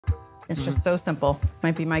It's just so simple. This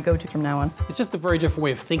might be my go-to from now on. It's just a very different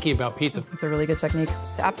way of thinking about pizza. It's a really good technique.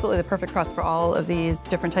 It's absolutely the perfect crust for all of these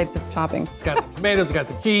different types of toppings. It's got the tomatoes, it's got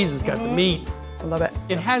the cheese, it's got the meat. I love it.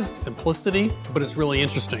 It has simplicity, but it's really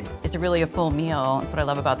interesting. It's really a full meal. That's what I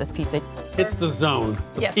love about this pizza. It's the zone,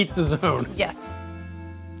 the Yes. pizza zone. Yes.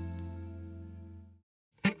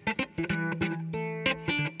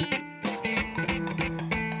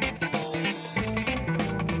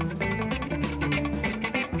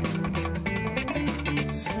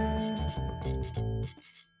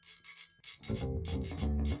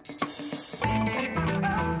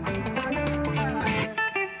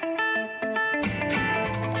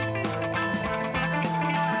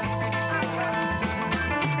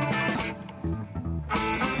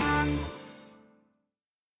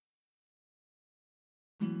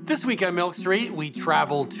 This week on Milk Street, we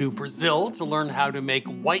travel to Brazil to learn how to make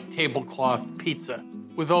white tablecloth pizza.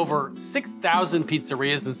 With over 6,000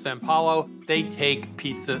 pizzerias in São Paulo, they take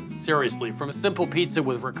pizza seriously. From a simple pizza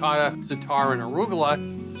with ricotta, za'atar, and arugula,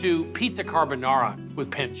 to pizza carbonara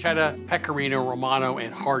with pancetta, pecorino romano,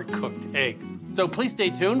 and hard-cooked eggs. So please stay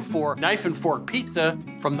tuned for Knife and Fork Pizza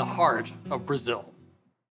from the heart of Brazil.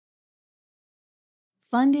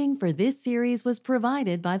 Funding for this series was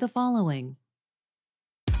provided by the following.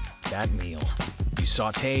 That meal. You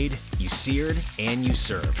sautéed, you seared, and you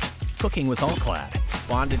served. Cooking with All-Clad.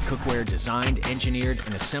 Bonded cookware designed, engineered,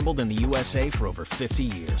 and assembled in the USA for over 50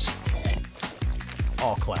 years.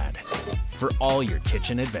 All-Clad. For all your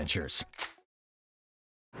kitchen adventures.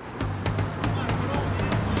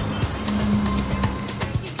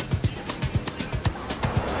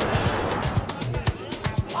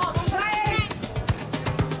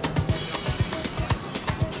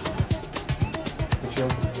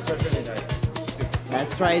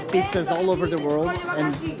 I've tried pizzas all over the world,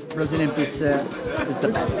 and Brazilian pizza is the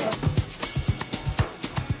best.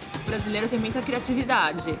 O brasileiro tem muita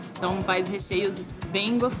criatividade, então faz recheios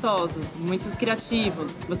bem gostosos, muito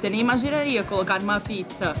criativos. Você nem imaginaria colocar numa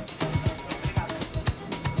pizza.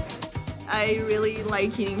 I really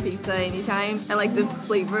like eating pizza anytime. I like the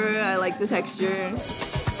flavor, I like the texture.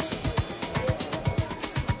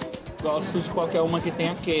 Gosto de qualquer uma que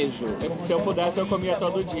tenha queijo. Se eu pudesse, eu comia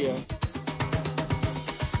todo dia.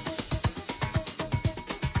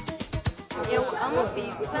 Eu amo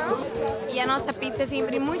pizza e a nossa pizza é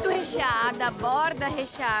sempre muito recheada, a borda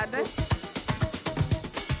recheada.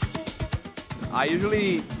 I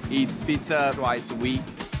usually eat pizza twice a week.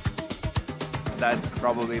 That's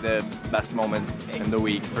probably the best moment in the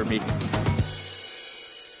week for me.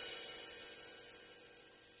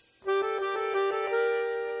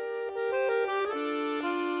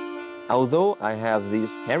 Although I have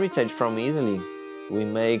this heritage from Italy, we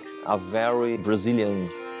make a very Brazilian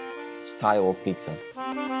style of pizza.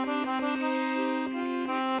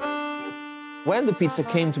 When the pizza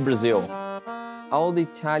came to Brazil, all the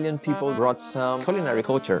Italian people brought some culinary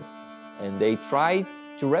culture, and they tried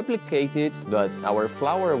to replicate it, but our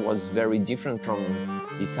flour was very different from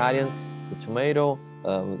the Italian, the tomato,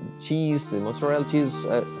 the cheese, the mozzarella cheese,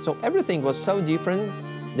 so everything was so different,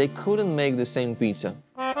 they couldn't make the same pizza.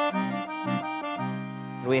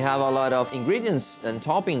 We have a lot of ingredients and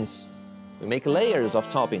toppings. We make layers of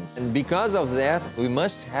toppings. And because of that, we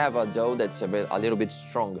must have a dough that's a little bit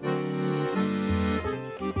stronger.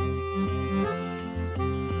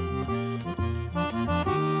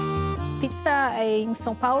 Pizza in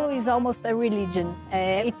São Paulo is almost a religion.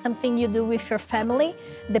 It's something you do with your family.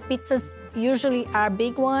 The pizzas usually are a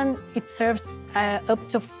big one. It serves up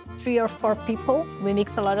to 3 or 4 people. We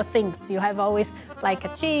mix a lot of things. You have always like a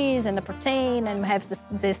cheese and a protein, and we have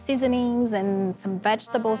the seasonings and some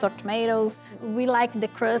vegetables or tomatoes. We like the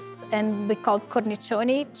crust, and we call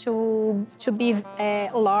cornicione to be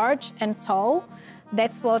large and tall.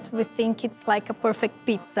 That's what we think it's like a perfect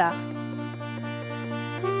pizza.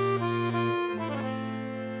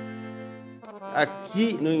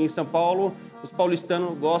 Aqui em São Paulo, os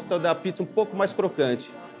paulistanos gostam da pizza um pouco mais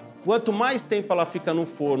crocante. Quanto mais tempo ela fica no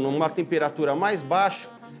forno, uma temperatura mais baixa,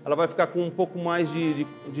 ela vai ficar com um pouco mais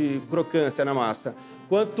de crocância na massa.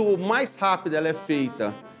 Quanto mais rápida ela é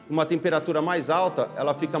feita, uma temperatura mais alta,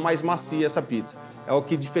 ela fica mais macia essa pizza. É o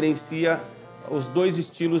que diferencia os dois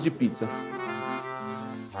estilos de pizza.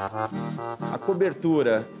 A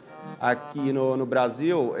cobertura aqui no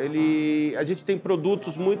Brasil, a gente tem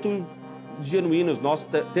produtos muito genuínos. Nós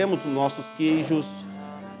temos nossos queijos,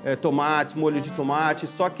 tomates, molho de tomate,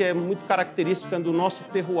 só que é muito característica do nosso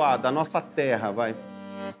terroir, da nossa terra, vai.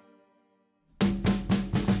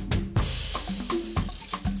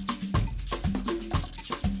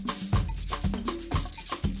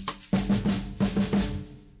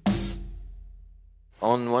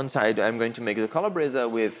 On one side, I'm going to make the calabresa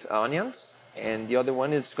with onions, and the other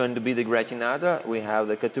one is going to be the gratinata. We have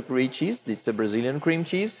the catupiry cheese. It's a Brazilian cream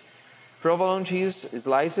cheese. Provolone cheese,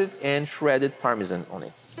 sliced, and shredded Parmesan on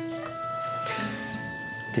it.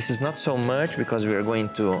 This is not so much because we are going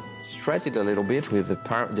to stretch it a little bit with the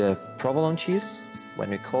provolone cheese when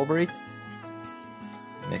we cover it.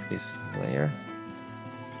 Make this layer.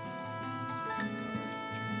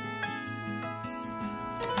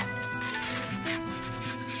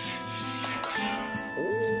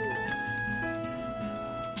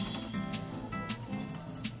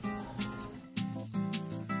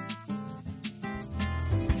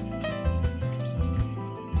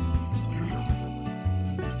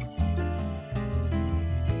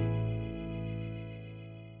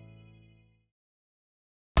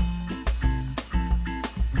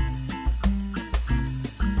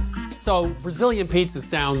 So Brazilian pizza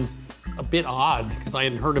sounds a bit odd because I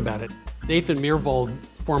hadn't heard about it. Nathan Myhrvold,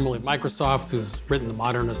 formerly of Microsoft, who's written the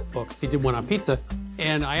modernist books, he did one on pizza.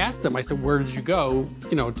 And I asked him, I said, where did you go,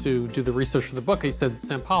 to do the research for the book? He said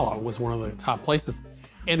Sao Paulo was one of the top places.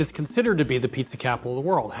 And it's considered to be the pizza capital of the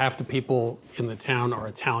world. Half the people in the town are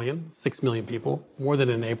Italian, 6 million people, more than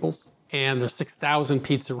in Naples. And there's 6,000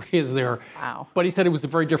 pizzerias there. Wow. But he said it was a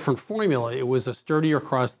very different formula. It was a sturdier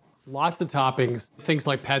crust, lots of toppings, things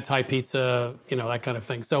like pad thai pizza, that kind of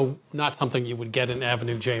thing. So not something you would get in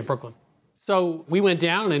Avenue J in Brooklyn. So we went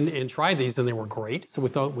down and tried these and they were great. So we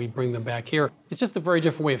thought we'd bring them back here. It's just a very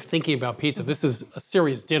different way of thinking about pizza. This is a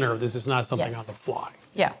serious dinner. This is not something on the fly.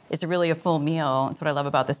 Yeah, it's really a full meal. That's what I love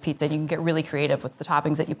about this pizza. You can get really creative with the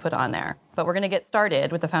toppings that you put on there. But we're gonna get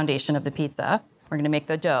started with the foundation of the pizza. We're gonna make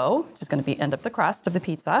the dough, which is gonna end up the crust of the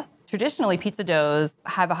pizza. Traditionally, pizza doughs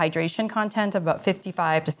have a hydration content of about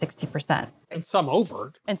 55 to 60%. And some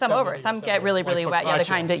over. And some over. Some get really, really wet. Yeah, the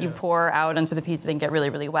kind that you pour out onto the pizza, they can get really,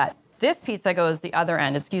 really wet. This pizza goes the other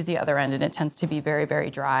end, it skews the other end, and it tends to be very, very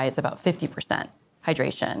dry. It's about 50%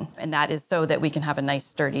 hydration. And that is so that we can have a nice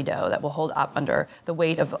sturdy dough that will hold up under the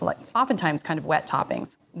weight of oftentimes kind of wet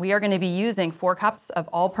toppings. We are going to be using 4 cups of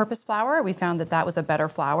all-purpose flour. We found that that was a better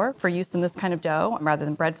flour for use in this kind of dough rather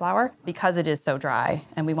than bread flour because it is so dry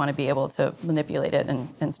and we want to be able to manipulate it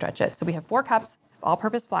and stretch it. So we have 4 cups of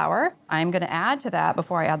all-purpose flour. I'm going to add to that,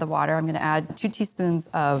 before I add the water, I'm going to add 2 teaspoons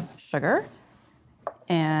of sugar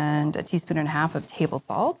and a teaspoon and a half of table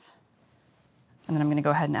salt. And then I'm gonna go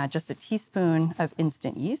ahead and add just a teaspoon of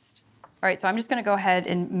instant yeast. All right, so I'm just gonna go ahead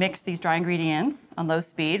and mix these dry ingredients on low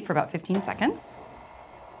speed for about 15 seconds.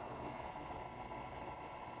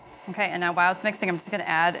 Okay, and now while it's mixing, I'm just gonna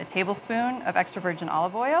add a tablespoon of extra virgin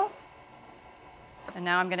olive oil. And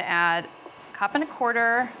now I'm gonna add a 1.25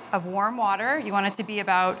 cups of warm water. You want it to be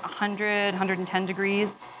about 100, 110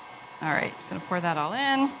 degrees. All right, just gonna pour that all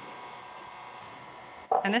in.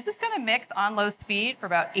 And this is gonna mix on low speed for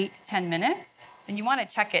about 8 to 10 minutes. And you wanna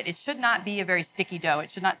check it. It should not be a very sticky dough.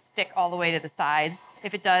 It should not stick all the way to the sides.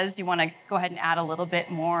 If it does, you wanna go ahead and add a little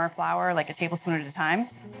bit more flour, like a tablespoon at a time.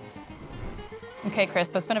 Okay,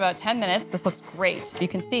 Chris, so it's been about 10 minutes. This looks great. You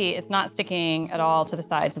can see it's not sticking at all to the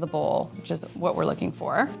sides of the bowl, which is what we're looking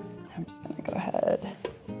for. I'm just gonna go ahead,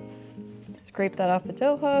 scrape that off the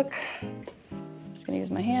dough hook. I'm just gonna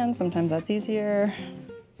use my hand. Sometimes that's easier.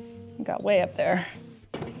 It got way up there.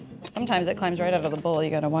 Sometimes it climbs right out of the bowl. You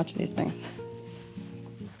gotta watch these things.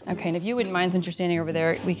 Okay, and if you wouldn't mind, since you're standing over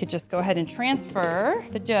there, we could just go ahead and transfer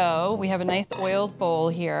the dough. We have a nice oiled bowl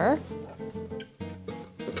here.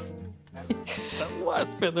 That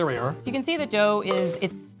last bit, there we are. So you can see the dough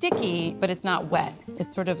it's sticky, but it's not wet.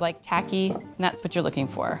 It's sort of like tacky, and that's what you're looking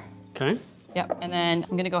for. Okay. Yep, and then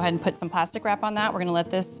I'm gonna go ahead and put some plastic wrap on that. We're gonna let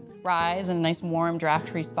this rise in a nice warm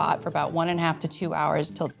draft-free spot for about 1.5 to 2 hours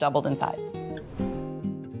till it's doubled in size.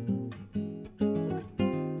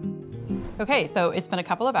 Okay, so it's been a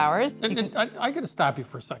couple of hours. I gotta stop you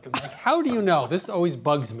for a second. Like, how do you know? This always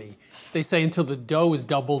bugs me. They say until the dough is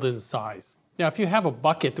doubled in size. Now, if you have a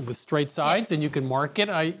bucket with straight sides and you can mark it,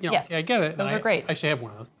 yes. I get it. Those are great. I should have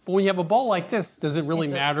one of those. But when you have a bowl like this, does it really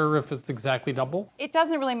matter if it's exactly double? It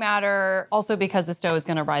doesn't really matter, also because this dough is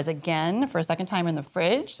gonna rise again for a second time in the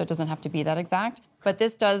fridge, so it doesn't have to be that exact. But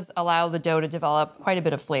this does allow the dough to develop quite a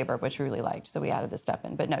bit of flavor, which we really liked, so we added this step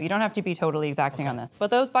in. But no, you don't have to be totally exacting on this.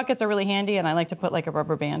 But those buckets are really handy, and I like to put like a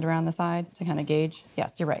rubber band around the side to kind of gauge.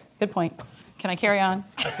 Yes, you're right. Good point. Can I carry on?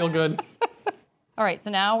 I feel good. All right,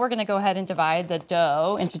 so now we're gonna go ahead and divide the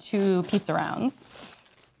dough into 2 pizza rounds.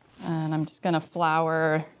 And I'm just gonna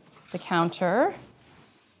flour the counter.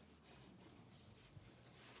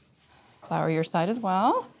 Flour your side as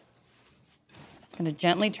well. Just gonna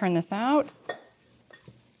gently turn this out.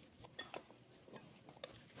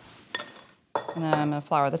 And then I'm gonna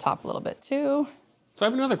flour the top a little bit too. So I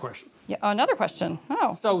have another question. Yeah, another question.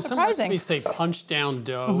 Oh, so surprising. some recipes say punch down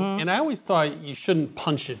dough, and I always thought you shouldn't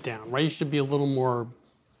punch it down, right? You should be a little more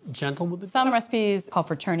gentle with it. Some recipes call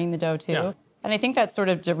for turning the dough too. Yeah. And I think that's sort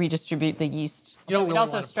of to redistribute the yeast. You don't So really it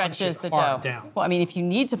also want to punch stretches it the hard dough. down. Well, I mean, if you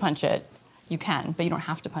need to punch it, you can, but you don't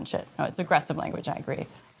have to punch it. No, it's aggressive language, I agree.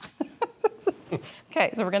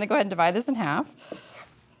 Okay, so we're gonna go ahead and divide this in half.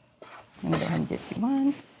 I'm gonna go ahead and give you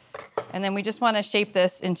one. And then we just wanna shape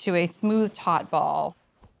this into a smooth taut ball.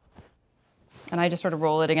 And I just sort of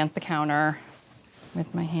roll it against the counter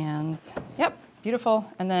with my hands. Yep, beautiful.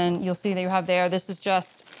 And then you'll see that you have there, this is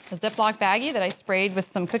just a Ziploc baggie that I sprayed with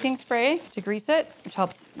some cooking spray to grease it, which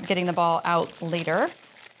helps getting the ball out later.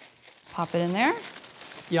 Pop it in there.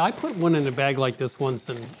 Yeah, I put one in a bag like this once,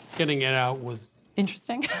 and getting it out was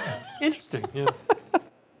interesting. Interesting, yes.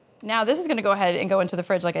 Now this is gonna go ahead and go into the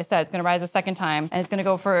fridge, like I said. It's gonna rise a second time, and it's gonna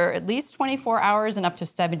go for at least 24 hours and up to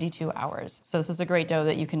 72 hours. So this is a great dough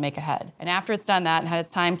that you can make ahead. And after it's done that and had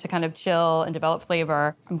its time to kind of chill and develop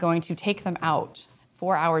flavor, I'm going to take them out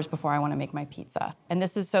 4 hours before I wanna make my pizza. And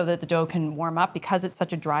this is so that the dough can warm up. Because it's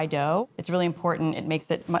such a dry dough, it's really important. It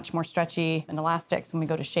makes it much more stretchy and elastic. So when we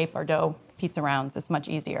go to shape our dough pizza rounds, it's much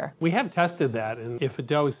easier. We have tested that, and if a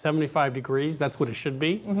dough is 75 degrees, that's what it should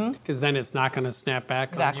be, because then it's not going to snap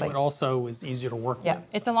back on you. It also is easier to work with.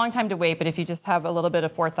 It's a long time to wait, but if you just have a little bit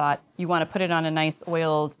of forethought, you want to put it on a nice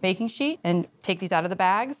oiled baking sheet and take these out of the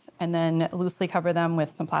bags and then loosely cover them with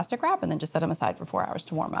some plastic wrap and then just set them aside for 4 hours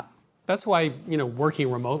to warm up. That's why, working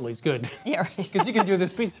remotely is good. Yeah, right. Because you can do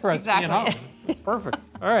this pizza recipe at home. It's perfect.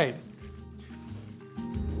 All right.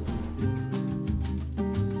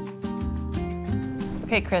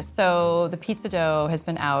 Okay, Chris, so the pizza dough has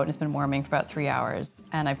been out and it's been warming for about 3 hours,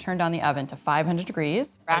 and I've turned on the oven to 500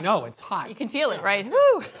 degrees. I know, it's hot. You can feel it, right?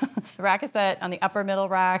 Woo! The rack is set on the upper middle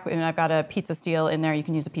rack, and I've got a pizza steel in there. You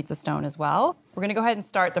can use a pizza stone as well. We're gonna go ahead and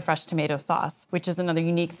start the fresh tomato sauce, which is another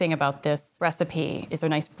unique thing about this recipe. It's a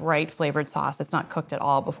nice bright flavored sauce. It's not cooked at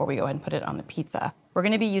all before we go ahead and put it on the pizza. We're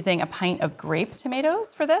gonna be using a pint of grape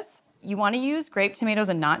tomatoes for this. You want to use grape tomatoes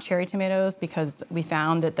and not cherry tomatoes because we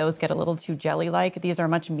found that those get a little too jelly-like. These are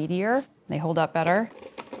much meatier. They hold up better.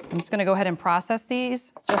 I'm just going to go ahead and process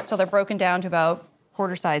these just till they're broken down to about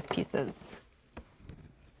quarter-size pieces.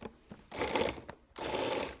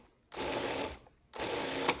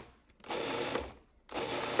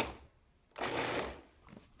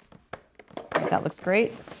 That looks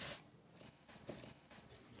great.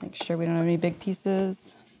 Make sure we don't have any big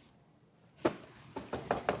pieces.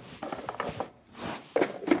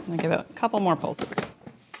 I'm gonna give it a couple more pulses.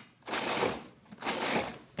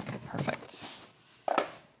 Perfect.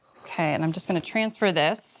 Okay, and I'm just gonna transfer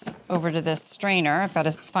this over to this strainer. I've got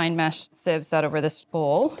a fine mesh sieve set over this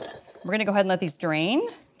bowl. We're gonna go ahead and let these drain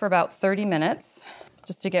for about 30 minutes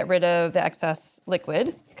just to get rid of the excess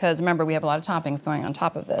liquid, because remember, we have a lot of toppings going on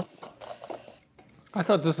top of this. I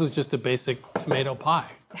thought this was just a basic tomato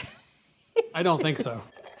pie. I don't think so.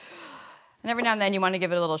 And every now and then you want to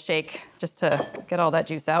give it a little shake just to get all that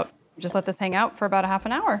juice out. Just let this hang out for about a half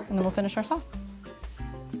an hour and then we'll finish our sauce.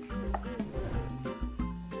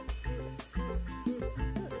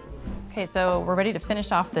 Okay, so we're ready to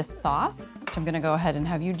finish off this sauce, which I'm gonna go ahead and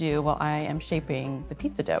have you do while I am shaping the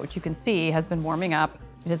pizza dough, which you can see has been warming up.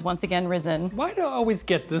 It has once again risen. Why do I always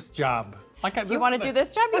get this job? Do you want to do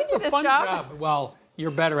this job? This You is do a this fun job. job. Well, you're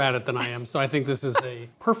better at it than I am, so I think this is a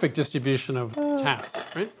perfect distribution of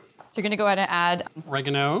tasks, right? So you're gonna go ahead and add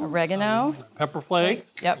oregano, some pepper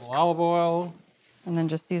flakes, Yep. a little olive oil. And then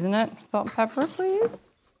just season it. Salt and pepper, please.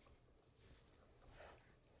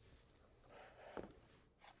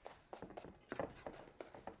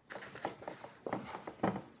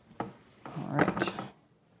 All right.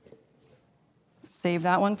 Save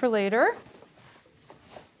that one for later.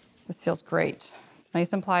 This feels great. It's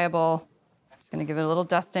nice and pliable. I'm just gonna give it a little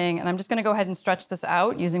dusting, and I'm just gonna go ahead and stretch this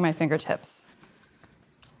out using my fingertips.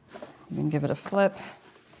 You can give it a flip.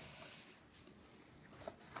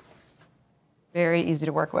 Very easy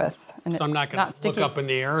to work with. And So I'm not going to look sticky. up in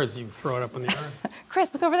the air as you throw it up in the air.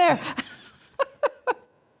 Chris, look over there.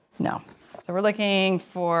 No. So we're looking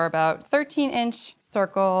for about 13-inch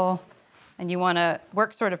circle, and you want to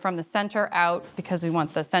work sort of from the center out because we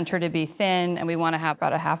want the center to be thin, and we want to have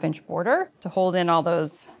about a half-inch border to hold in all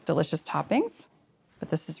those delicious toppings. But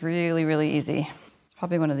this is really, really easy. It's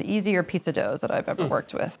probably one of the easier pizza doughs that I've ever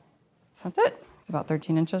worked with. So that's it. It's about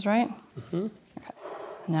 13 inches, right? Mm-hmm. Okay.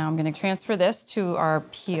 Now I'm going to transfer this to our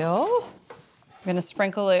peel. I'm going to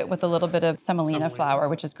sprinkle it with a little bit of semolina flour,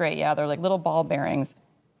 which is great. Yeah, they're like little ball bearings.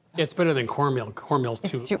 Yeah, it's better than cornmeal. Cornmeal's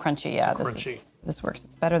too crunchy. Yeah, too this crunchy. is This works.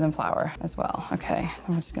 It's better than flour as well. Okay,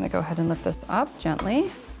 I'm just gonna go ahead and lift this up gently.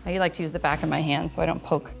 I like to use the back of my hand so I don't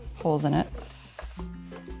poke holes in it.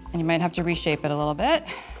 And you might have to reshape it a little bit.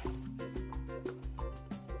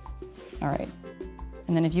 All right.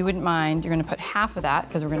 And then if you wouldn't mind, you're gonna put half of that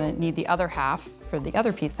because we're gonna need the other half for the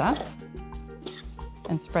other pizza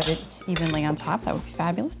and spread it evenly on top. That would be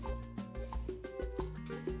fabulous.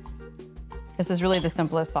 This is really the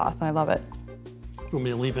simplest sauce and I love it. You want me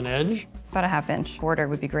to leave an edge? About a 1/2 inch border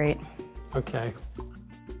would be great. Okay.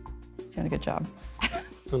 Doing a good job.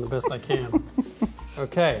 Doing the best I can.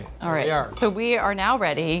 Okay, all right. We are. So we are now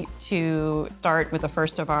ready to start with the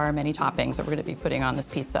first of our many toppings that we're gonna be putting on this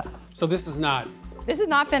pizza. So this is not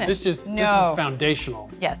finished. This is foundational.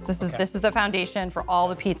 Yes, this is the foundation for all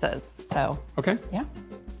the pizzas. So. Okay. Yeah.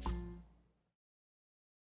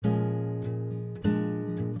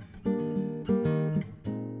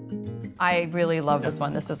 I really love this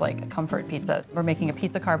one. This is like a comfort pizza. We're making a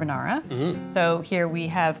pizza carbonara. So here we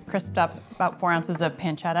have crisped up about 4 ounces of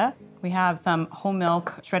pancetta. We have some whole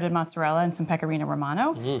milk, shredded mozzarella, and some pecorino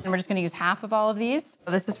romano. And we're just gonna use half of all of these.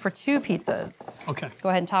 This is for 2 pizzas. Okay. Go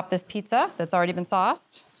ahead and top this pizza that's already been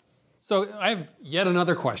sauced. So I have yet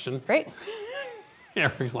another question. Great.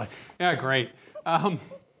 Eric's like, yeah, great.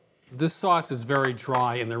 This sauce is very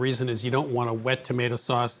dry, and the reason is you don't want a wet tomato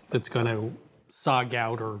sauce that's gonna sog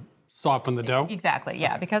out or soften the dough? Exactly,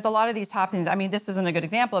 yeah, because a lot of these toppings, I mean, this isn't a good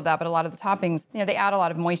example of that, but a lot of the toppings, you know, they add a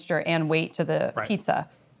lot of moisture and weight to the pizza.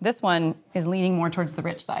 This one is leaning more towards the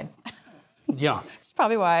rich side. Yeah. That's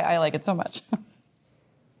probably why I like it so much.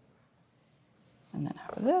 And then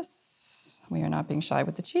half of this. We are not being shy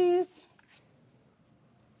with the cheese.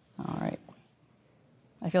 All right.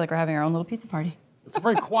 I feel like we're having our own little pizza party. It's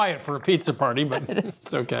very quiet for a pizza party, but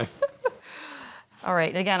it's okay. All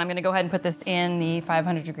right, again, I'm gonna go ahead and put this in the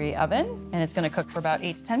 500-degree oven, and it's gonna cook for about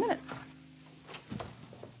 8 to 10 minutes.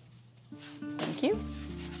 Thank you.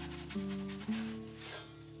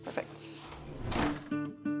 Perfect.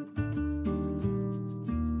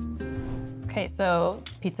 Okay, so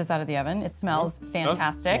pizza's out of the oven. It smells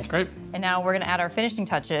fantastic. Smells great. And now we're gonna add our finishing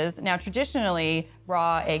touches. Now, traditionally,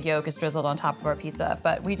 raw egg yolk is drizzled on top of our pizza,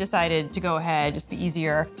 but we decided to go ahead, just be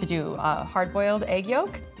easier to do hard-boiled egg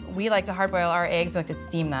yolk. We like to hard-boil our eggs. We like to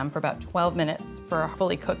steam them for about 12 minutes for a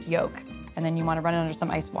fully cooked yolk. And then you want to run it under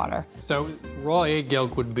some ice water. So raw egg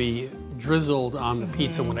yolk would be drizzled on the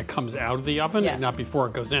pizza when it comes out of the oven, not before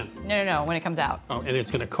it goes in? No, when it comes out. Oh, and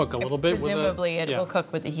it's going to cook a little bit? Presumably, it will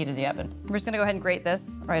cook with the heat of the oven. We're just going to go ahead and grate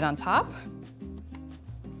this right on top.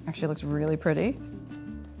 Actually, it looks really pretty.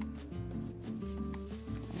 I'm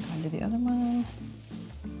going to do the other one.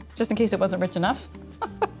 Just in case it wasn't rich enough.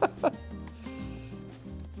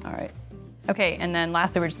 All right. Okay, and then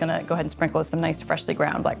lastly, we're just gonna go ahead and sprinkle with some nice freshly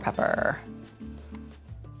ground black pepper.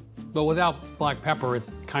 But without black pepper,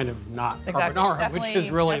 it's kind of not carbonara, Definitely, which is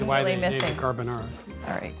really why they missing. named it carbonara.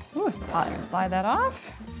 All right. Ooh, so I'm gonna slide that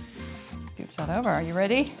off. Scooch that over. Are you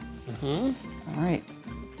ready? Mm-hmm. All right.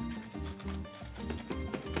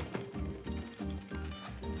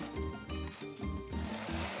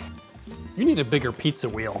 You need a bigger pizza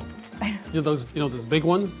wheel. You know those big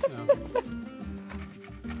ones?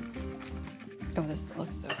 Oh, this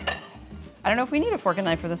looks so good. I don't know if we need a fork and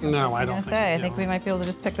knife for this one. No, I don't think I think we might be able to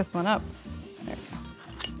just pick this one up. There we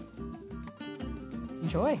go.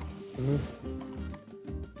 Enjoy.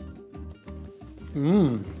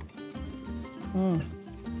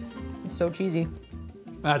 It's so cheesy.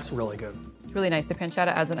 That's really good. It's really nice. The pancetta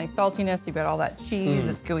adds a nice saltiness. You've got all that cheese.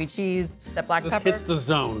 It's gooey cheese. That black pepper. This hits the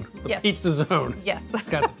zone. The pizza zone. Yes. It's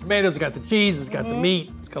got the tomatoes, it's got the cheese, it's got the meat,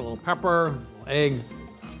 it's got a little pepper, a little egg.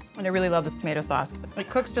 And I really love this tomato sauce. It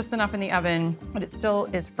cooks just enough in the oven, but it still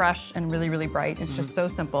is fresh and really, really bright. It's just so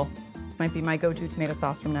simple. This might be my go-to tomato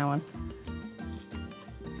sauce from now on.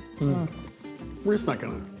 We're just not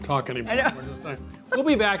gonna talk anymore. I know. We're just we'll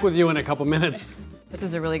be back with you in a couple minutes. This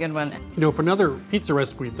is a really good one. You know, for another pizza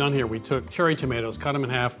recipe we've done here, we took cherry tomatoes, cut them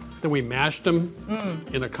in half, then we mashed them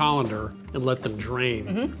in a colander and let them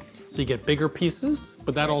drain. So you get bigger pieces,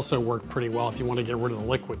 but that also worked pretty well if you want to get rid of the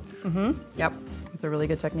liquid. Yep, it's a really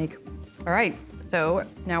good technique. All right, so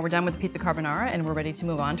now we're done with the pizza carbonara and we're ready to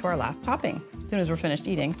move on to our last topping as soon as we're finished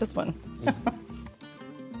eating this one.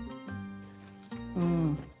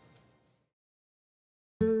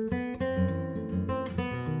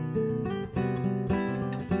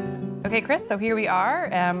 Okay, Chris, so here we are,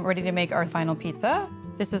 ready to make our final pizza.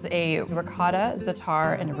 This is a ricotta,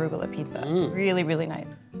 za'atar, and arugula pizza. Really, really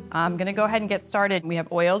nice. I'm gonna go ahead and get started. We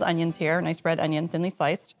have oiled onions here, nice red onion, thinly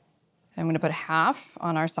sliced. I'm gonna put half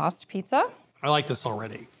on our sauced pizza. I like this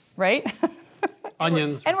already. Right?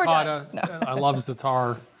 Onions, and we're ricotta, done. No. I love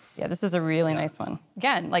za'atar. Yeah, this is a really nice one.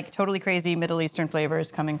 Again, like totally crazy Middle Eastern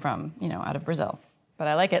flavors coming from, out of Brazil. But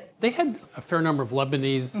I like it. They had a fair number of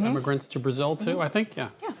Lebanese immigrants to Brazil too, I think, yeah.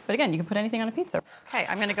 Yeah, but again, you can put anything on a pizza. Okay,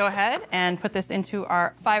 I'm gonna go ahead and put this into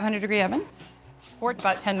our 500-degree oven for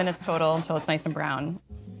about 10 minutes total until it's nice and brown.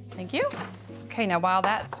 Thank you. Okay, now while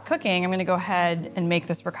that's cooking, I'm gonna go ahead and make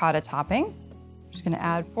this ricotta topping. I'm just gonna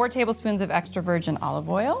add 4 tablespoons of extra virgin olive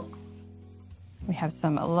oil. We have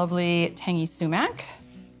some lovely tangy sumac.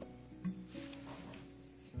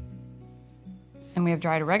 And we have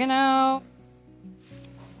dried oregano.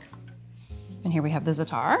 And here we have the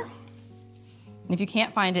za'atar. And if you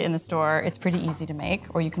can't find it in the store, it's pretty easy to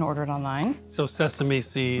make, or you can order it online. So sesame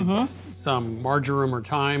seeds, some marjoram or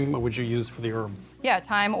thyme, what would you use for the herb? Yeah,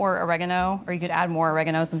 thyme or oregano, or you could add more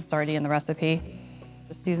oregano since it's already in the recipe.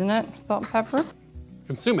 Just season it, salt and pepper.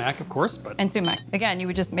 And sumac, of course, but... And sumac. Again, you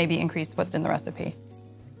would just maybe increase what's in the recipe.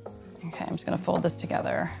 Okay, I'm just gonna fold this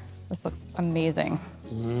together. This looks amazing.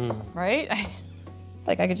 Right?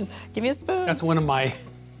 Like I could just, give me a spoon. That's one of my...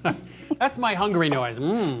 That's my hungry noise.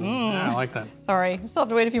 Yeah, I like that. Sorry, we still have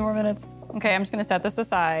to wait a few more minutes. Okay, I'm just gonna set this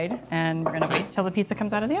aside and we're gonna wait till the pizza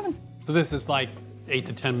comes out of the oven. So this is like 8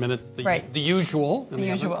 to 10 minutes, the usual. The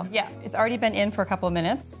usual, yeah. It's already been in for a couple of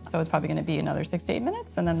minutes, so it's probably gonna be another 6 to 8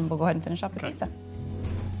 minutes, and then we'll go ahead and finish off the pizza.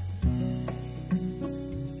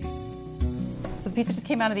 So the pizza just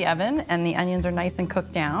came out of the oven and the onions are nice and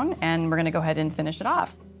cooked down, and we're gonna go ahead and finish it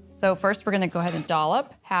off. So first we're gonna go ahead and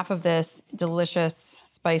dollop half of this delicious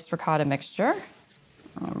spiced ricotta mixture.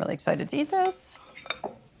 I'm really excited to eat this.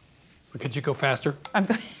 Could you go faster? I'm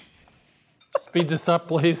going. Speed this up,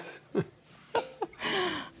 please. I'm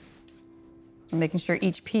making sure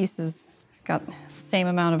each piece has got the same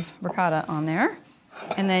amount of ricotta on there.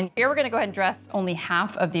 And then here we're gonna go ahead and dress only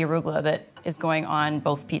half of the arugula that is going on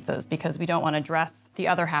both pizzas, because we don't wanna dress the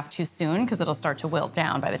other half too soon because it'll start to wilt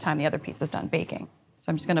down by the time the other pizza's done baking.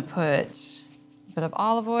 So I'm just gonna put a bit of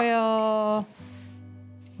olive oil,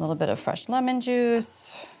 a little bit of fresh lemon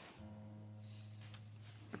juice.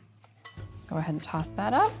 Go ahead and toss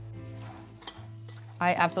that up.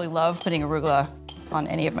 I absolutely love putting arugula on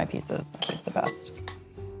any of my pizzas. I think it's the best.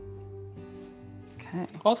 Okay.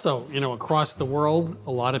 Also, across the world,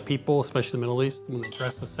 a lot of people, especially the Middle East, when they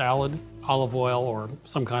dress a salad, olive oil or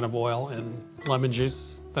some kind of oil and lemon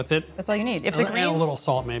juice. That's it? That's all you need. If the greens, and a little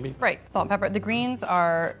salt, maybe. Right, salt and pepper. The greens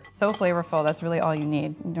are so flavorful, that's really all you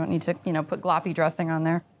need. You don't need to, put gloppy dressing on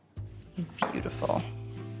there. This is beautiful.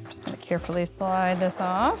 I'm just gonna carefully slide this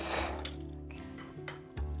off.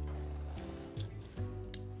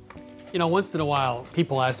 Once in a while,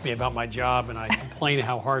 people ask me about my job and I complain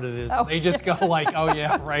how hard it is. They just go like, oh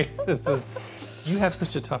yeah, right, you have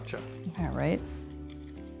such a tough job. All right.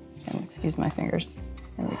 And excuse my fingers.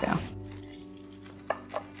 There we go.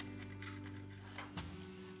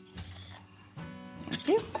 Thank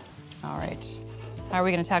you. All right. How are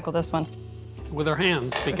we gonna tackle this one? With our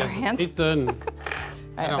hands, because pizza and...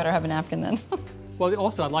 I better have a napkin then. Well,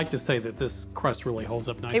 also, I'd like to say that this crust really holds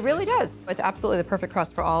up nicely. It really does. It's absolutely the perfect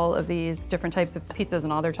crust for all of these different types of pizzas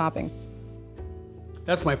and all their toppings.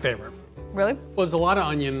 That's my favorite. Really? Well, there's a lot of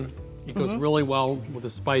onion. It goes really well with the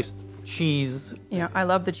spiced cheese. Yeah, I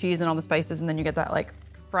love the cheese and all the spices, and then you get that like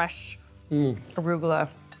fresh arugula.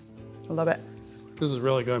 I love it. This is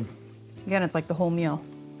really good. Again, it's like the whole meal.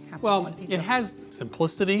 Well, it has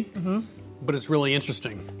simplicity, but it's really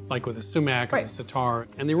interesting, like with the sumac and the za'atar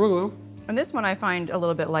and the arugula. And this one I find a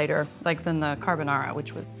little bit lighter, like than the carbonara,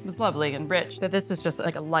 which was lovely and rich. That this is just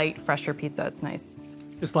like a light, fresher pizza. It's nice.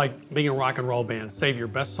 It's like being a rock and roll band. Save your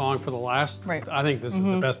best song for the last. Right. I think this is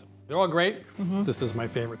the best. They're all great. This is my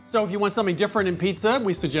favorite. So if you want something different in pizza,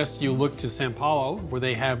 we suggest you look to São Paulo, where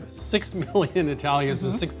they have 6 million Italians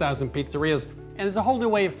and 6,000 pizzerias. And it's a whole new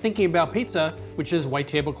way of thinking about pizza, which is white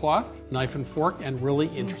tablecloth, knife and fork, and really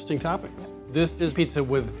interesting toppings. This is pizza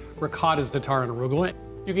with ricotta, za'atar, and arugula.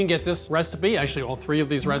 You can get this recipe, actually all 3 of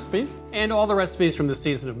these recipes, and all the recipes from this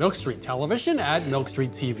season of Milk Street Television at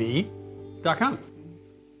milkstreettv.com.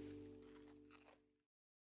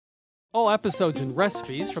 All episodes and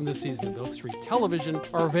recipes from this season of Milk Street Television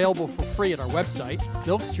are available for free at our website,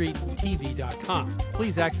 milkstreettv.com.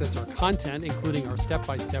 Please access our content, including our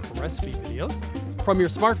step-by-step recipe videos, from your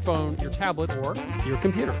smartphone, your tablet, or your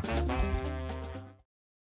computer.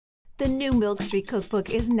 The new Milk Street Cookbook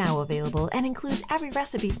is now available and includes every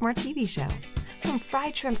recipe from our TV show. From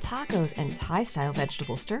fried shrimp tacos and Thai-style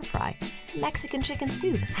vegetable stir-fry to Mexican chicken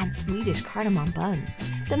soup and Swedish cardamom buns,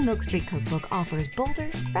 the Milk Street Cookbook offers bolder,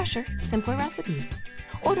 fresher, simpler recipes.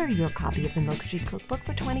 Order your copy of the Milk Street Cookbook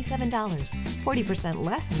for $27, 40%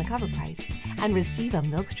 less than the cover price, and receive a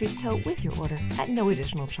Milk Street tote with your order at no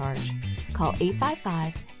additional charge. Call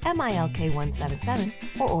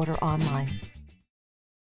 855-MILK-177 or order online.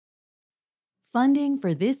 Funding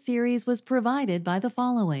for this series was provided by the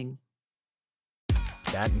following.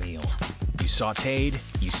 That meal. You sautéed,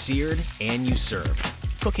 you seared, and you served.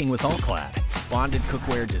 Cooking with All-Clad. Bonded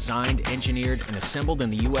cookware designed, engineered, and assembled in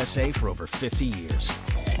the USA for over 50 years.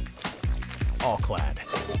 All-Clad.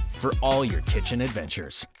 For all your kitchen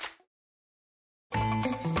adventures.